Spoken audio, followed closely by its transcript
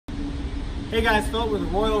Hey guys, Phil with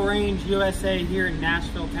Royal Range USA here in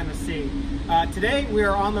Nashville, Tennessee. Today we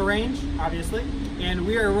are on the range, obviously, and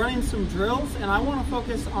we are running some drills, and I want to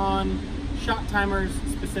focus on shot timers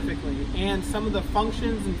specifically and some of the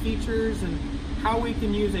functions and features and how we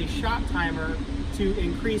can use a shot timer to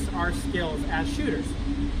increase our skills as shooters.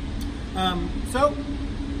 So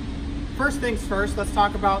first things first, let's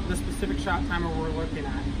talk about the specific shot timer we're looking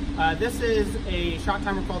at. This is a shot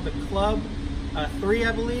timer called the Club 3,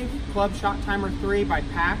 I believe, Club Shot Timer 3 by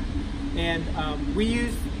Pact, and we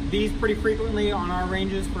use these pretty frequently on our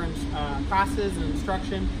ranges for classes and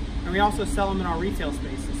instruction, and we also sell them in our retail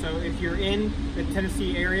spaces. So if you're in the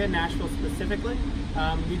Tennessee area, Nashville specifically,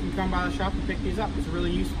 you can come by the shop and pick these up. It's a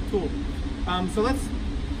really useful tool. So let's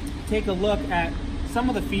take a look at some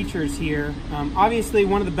of the features here. Obviously,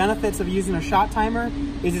 one of the benefits of using a shot timer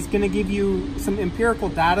is it's going to give you some empirical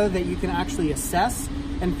data that you can actually assess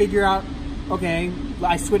and figure out, okay,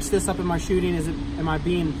 I switched this up in my shooting. Am I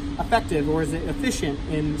being effective, or is it efficient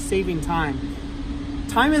in saving time?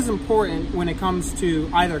 Time is important when it comes to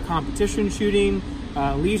either competition shooting,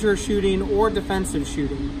 leisure shooting, or defensive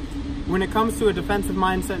shooting. When it comes to a defensive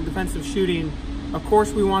mindset and defensive shooting, of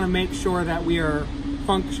course, we want to make sure that we are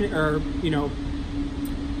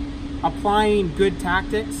applying good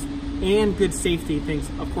tactics and good safety things.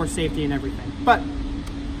 Of course, safety and everything. But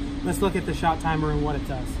let's look at the shot timer and what it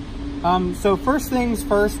does. So first things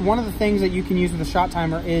first, one of the things that you can use with a shot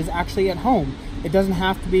timer is actually at home. It doesn't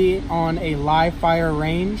have to be on a live fire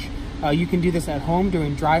range. You can do this at home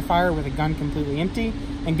doing dry fire with a gun completely empty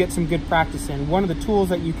and get some good practice in. One of the tools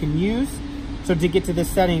that you can use, so to get to this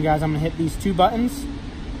setting, guys, I'm gonna hit these two buttons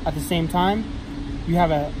at the same time. You have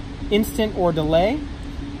an instant or delay.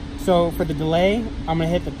 So for the delay, I'm gonna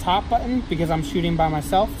hit the top button because I'm shooting by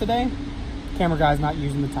myself today. Camera guy's not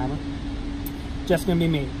using the timer. Just gonna be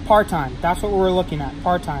me. Par time, that's what we're looking at,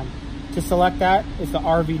 par time. To select that is the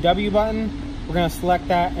RVW button. We're gonna select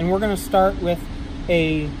that, and we're gonna start with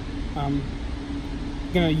a,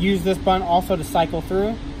 gonna use this button also to cycle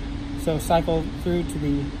through. So cycle through to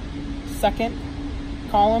the second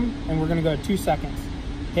column, and we're gonna go 2 seconds.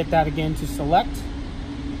 Hit that again to select,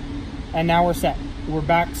 and now we're set. We're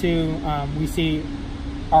back to, we see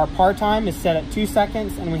our par time is set at 2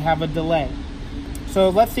 seconds, and we have a delay. So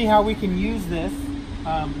let's see how we can use this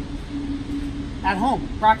at home,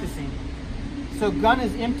 practicing. So gun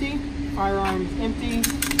is empty, firearms empty,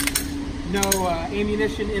 no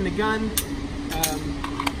ammunition in the gun,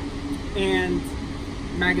 and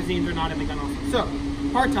magazines are not in the gun also. So,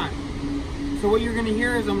 par time. So what you're gonna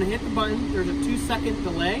hear is I'm gonna hit the button, there's a 2 second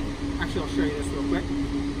delay. Actually, I'll show you this real quick.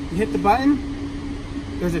 You hit the button,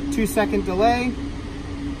 there's a 2 second delay,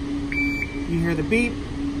 you hear the beep,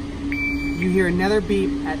 you hear another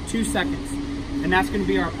beep at 2 seconds, and that's going to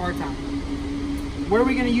be our par time. What are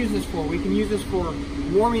we going to use this for? We can use this for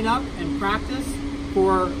warming up and practice.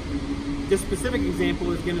 For this specific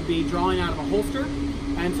example is going to be drawing out of a holster,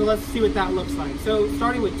 and so let's see what that looks like. So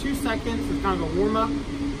starting with 2 seconds is kind of a warm up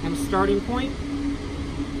and starting point.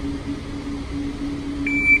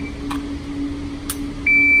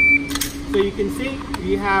 So you can see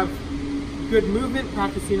you have good movement,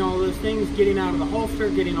 practicing all those things, getting out of the holster,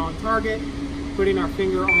 getting on target, putting our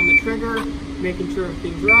finger on the trigger, making sure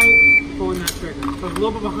everything's right, pulling that trigger. So a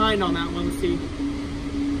little bit behind on that one, let's see.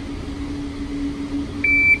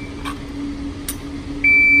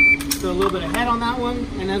 So a little bit ahead on that one,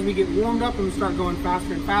 and as we get warmed up and we start going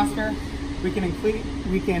faster and faster, we can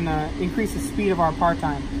increase the speed of our par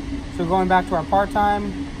time. So going back to our par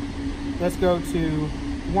time, let's go to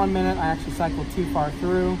 1 minute. I actually cycled too far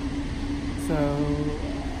through. So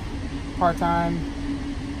par time,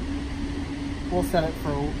 we'll set it for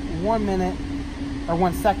 1 minute, or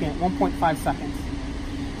 1 second, 1.5 seconds.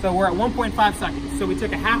 So we're at 1.5 seconds. So we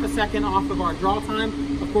took a half a second off of our draw time.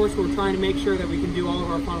 Of course, we're trying to make sure that we can do all of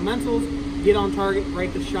our fundamentals, get on target,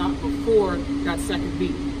 break the shot before that second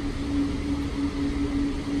beat.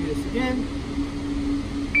 Do this again.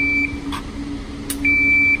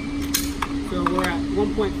 So we're at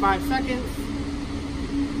 1.5 seconds.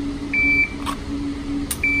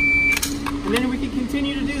 And then we can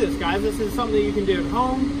continue to do this, guys. This is something that you can do at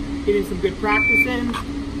home, getting some good practice in,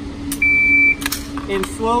 and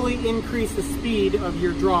slowly increase the speed of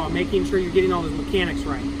your draw, making sure you're getting all those mechanics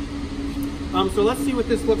right. So let's see what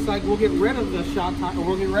this looks like. We'll get rid of the shot time, or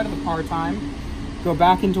we'll get rid of the par time. Go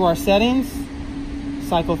back into our settings,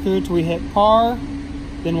 cycle through till we hit par.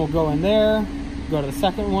 Then we'll go in there, go to the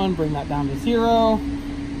second one, bring that down to 0.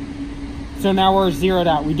 So now we're zeroed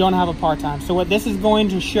out. We don't have a par time. So what this is going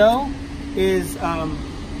to show is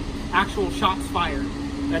actual shots fired.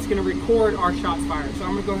 That's going to record our shots fired. So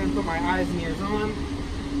I'm going to go ahead and put my eyes and ears on.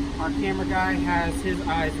 Our camera guy has his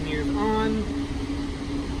eyes and ears on.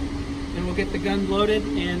 And we'll get the gun loaded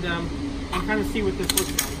and kind of see what this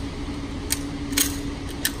looks like.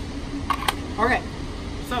 Okay,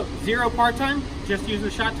 so 0 part time. Just use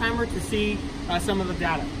the shot timer to see some of the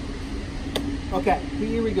data. Okay,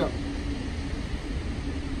 here we go.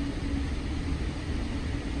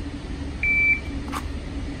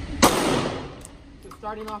 So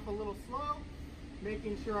starting off a little slow,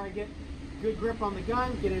 making sure I get good grip on the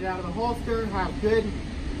gun, get it out of the holster, have good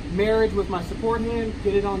marriage with my support hand,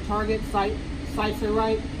 get it on target, sights are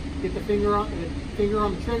right, get the finger on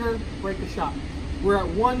the trigger, break the shot. We're at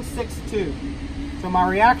 1.62. So my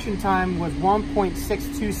reaction time was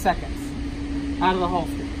 1.62 seconds out of the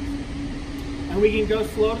holster. And we can go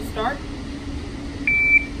slow to start.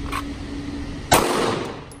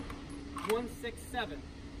 1.67.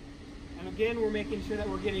 And again, we're making sure that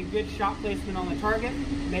we're getting good shot placement on the target,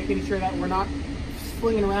 making sure that we're not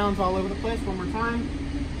slinging rounds all over the place. One more time.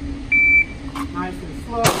 Nice and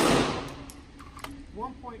slow.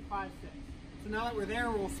 1.56. So now that we're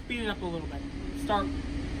there, we'll speed it up a little bit. Start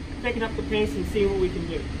picking up the pace and see what we can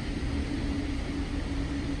do.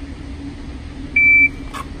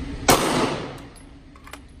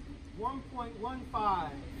 .15.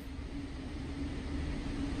 1.10.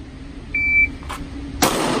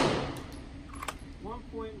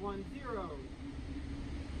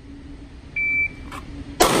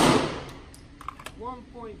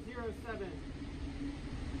 1.07.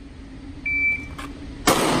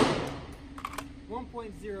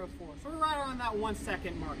 1.04. So we're right around that 1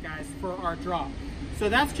 second mark, guys, for our draw. So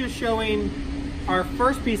that's just showing our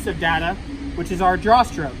first piece of data, which is our draw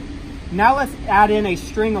stroke. Now let's add in a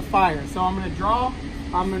string of fire. So I'm going to draw,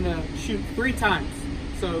 I'm going to shoot 3 times.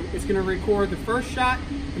 So it's going to record the first shot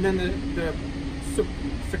and then the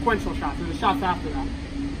sequential shots, or the shots after that.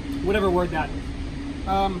 Whatever word that is.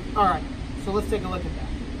 All right, so let's take a look at that.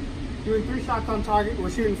 Doing 3 shots on target. We're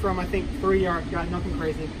shooting from, I think, 3 yards, guys, nothing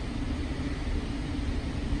crazy.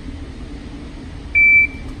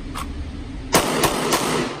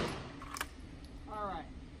 All right,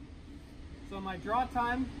 so my draw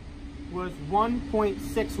time was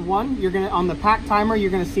 1.61. You're gonna, on the Pact timer,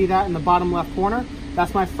 you're gonna see that in the bottom left corner.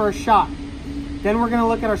 That's my first shot. Then we're gonna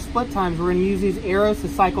look at our split times. We're gonna use these arrows to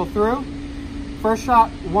cycle through. First shot,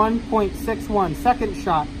 1.61. Second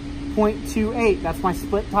shot, 0.28. That's my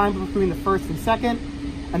split time between the first and second.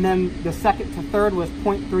 And then the second to third was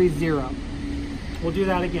 0.30. We'll do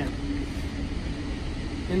that again.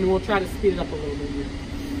 And we'll try to speed it up a little bit here.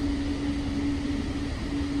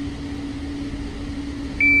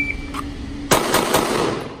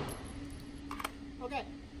 Okay.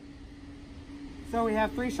 So we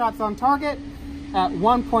have 3 shots on target at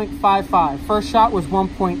 1.55. First shot was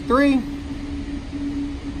 1.3.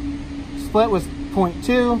 Split was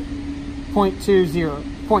 0.2, 0.20,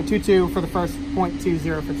 0.22 for the first,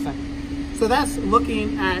 0.20 for the second. So that's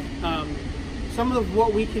looking at some of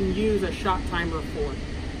what we can use a shot timer for.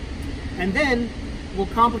 And then we'll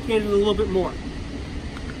complicate it a little bit more.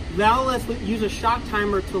 Now let's use a shot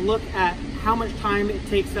timer to look at how much time it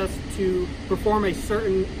takes us to perform a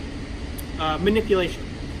certain manipulation.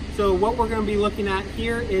 So what we're going to be looking at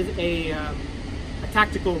here is a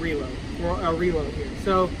tactical reload, or a reload here.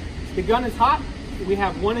 So the gun is hot. We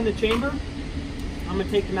have 1 in the chamber. I'm going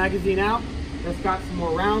to take the magazine out. That's got some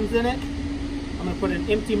more rounds in it. I'm going to put an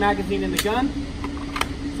empty magazine in the gun.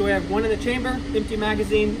 So we have 1 in the chamber, empty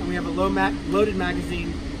magazine, and we have a loaded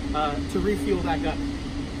magazine to refuel that gun.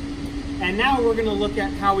 And now we're going to look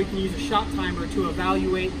at how we can use a shot timer to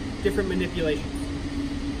evaluate different manipulations.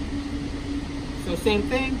 So same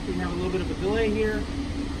thing, we have a little bit of a delay here.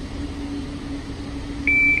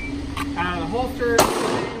 Out of the holster,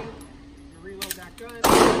 reload that gun,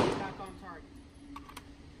 back on target.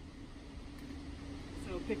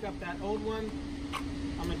 So pick up that old one.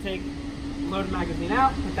 I'm going to take loaded magazine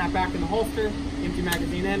out, put that back in the holster, empty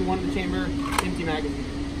magazine in, 1 in the chamber, empty magazine.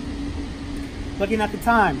 Looking at the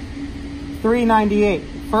time, 3:98.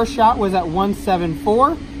 First shot was at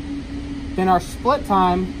 1.74. Then our split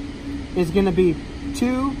time is going to be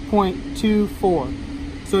 2.24.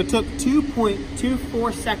 So it took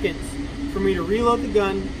 2.24 seconds for me to reload the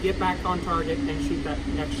gun, get back on target, and shoot that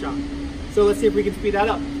next shot. So let's see if we can speed that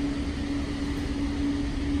up.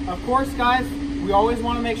 Of course, guys, we always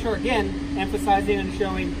want to make sure, again, emphasizing and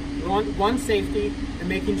showing one safety and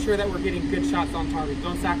making sure that we're getting good shots on target.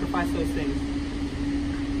 Don't sacrifice those things.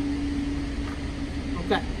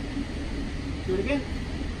 Okay. Do it again.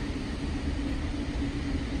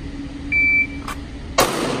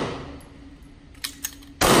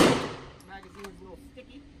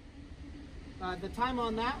 The time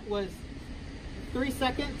on that was 3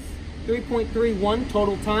 seconds, 3.31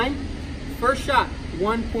 total time. First shot,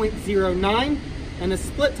 1.09, and the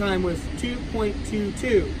split time was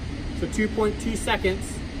 2.22. So 2.2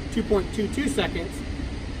 seconds, 2.22 seconds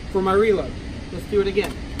for my reload. Let's do it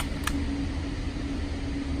again.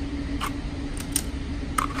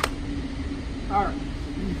 All right.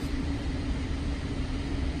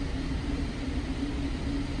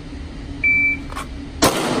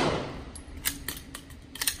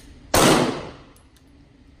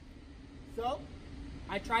 So,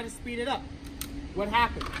 I try to speed it up. What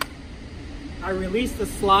happened? I released the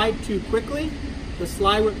slide too quickly. The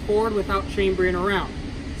slide went forward without chambering around.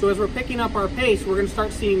 So as we're picking up our pace, we're gonna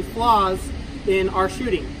start seeing flaws in our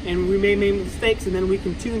shooting. And we may make mistakes, and then we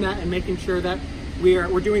can tune that and making sure that we're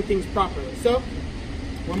doing things properly. So,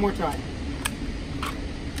 one more time.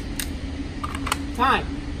 Time.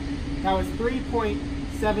 That was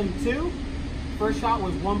 3.72. First shot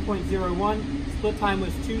was 1.01. Split time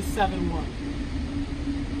was 2.71.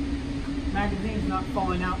 Magazine's not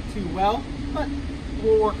falling out too well, but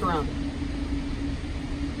we'll work around it.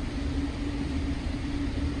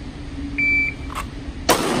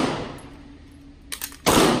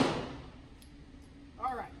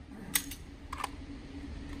 All right.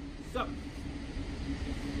 So,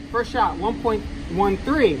 first shot,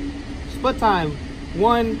 1.13. Split time,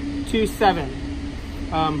 1.27.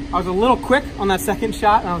 I was a little quick on that second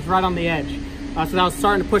shot, and I was right on the edge. So that was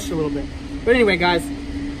starting to push a little bit. But anyway, guys,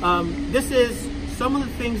 this is some of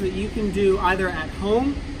the things that you can do either at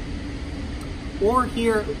home or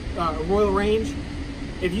here at Royal Range.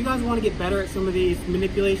 If you guys want to get better at some of these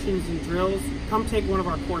manipulations and drills, come take one of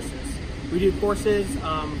our courses. We do courses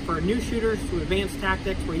for new shooters to advanced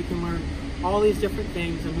tactics where you can learn all these different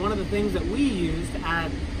things. And one of the things that we use to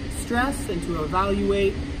add stress and to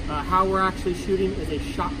evaluate how we're actually shooting is a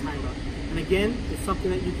shot timer. And again, it's something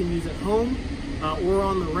that you can use at home or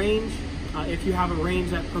on the range if you have a range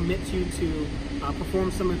that permits you to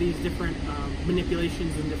perform some of these different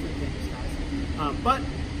manipulations and different things, guys. But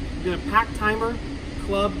the Pact timer,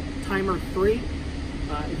 Club Timer 3.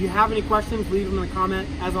 If you have any questions, leave them in the comment.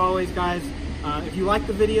 As always, guys, if you like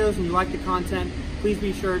the videos and you like the content, please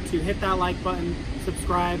be sure to hit that like button,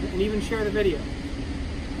 subscribe, and even share the video.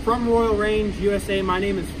 From Royal Range USA, my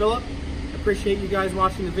name is Philip. Appreciate you guys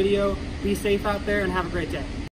watching the video. Be safe out there and have a great day.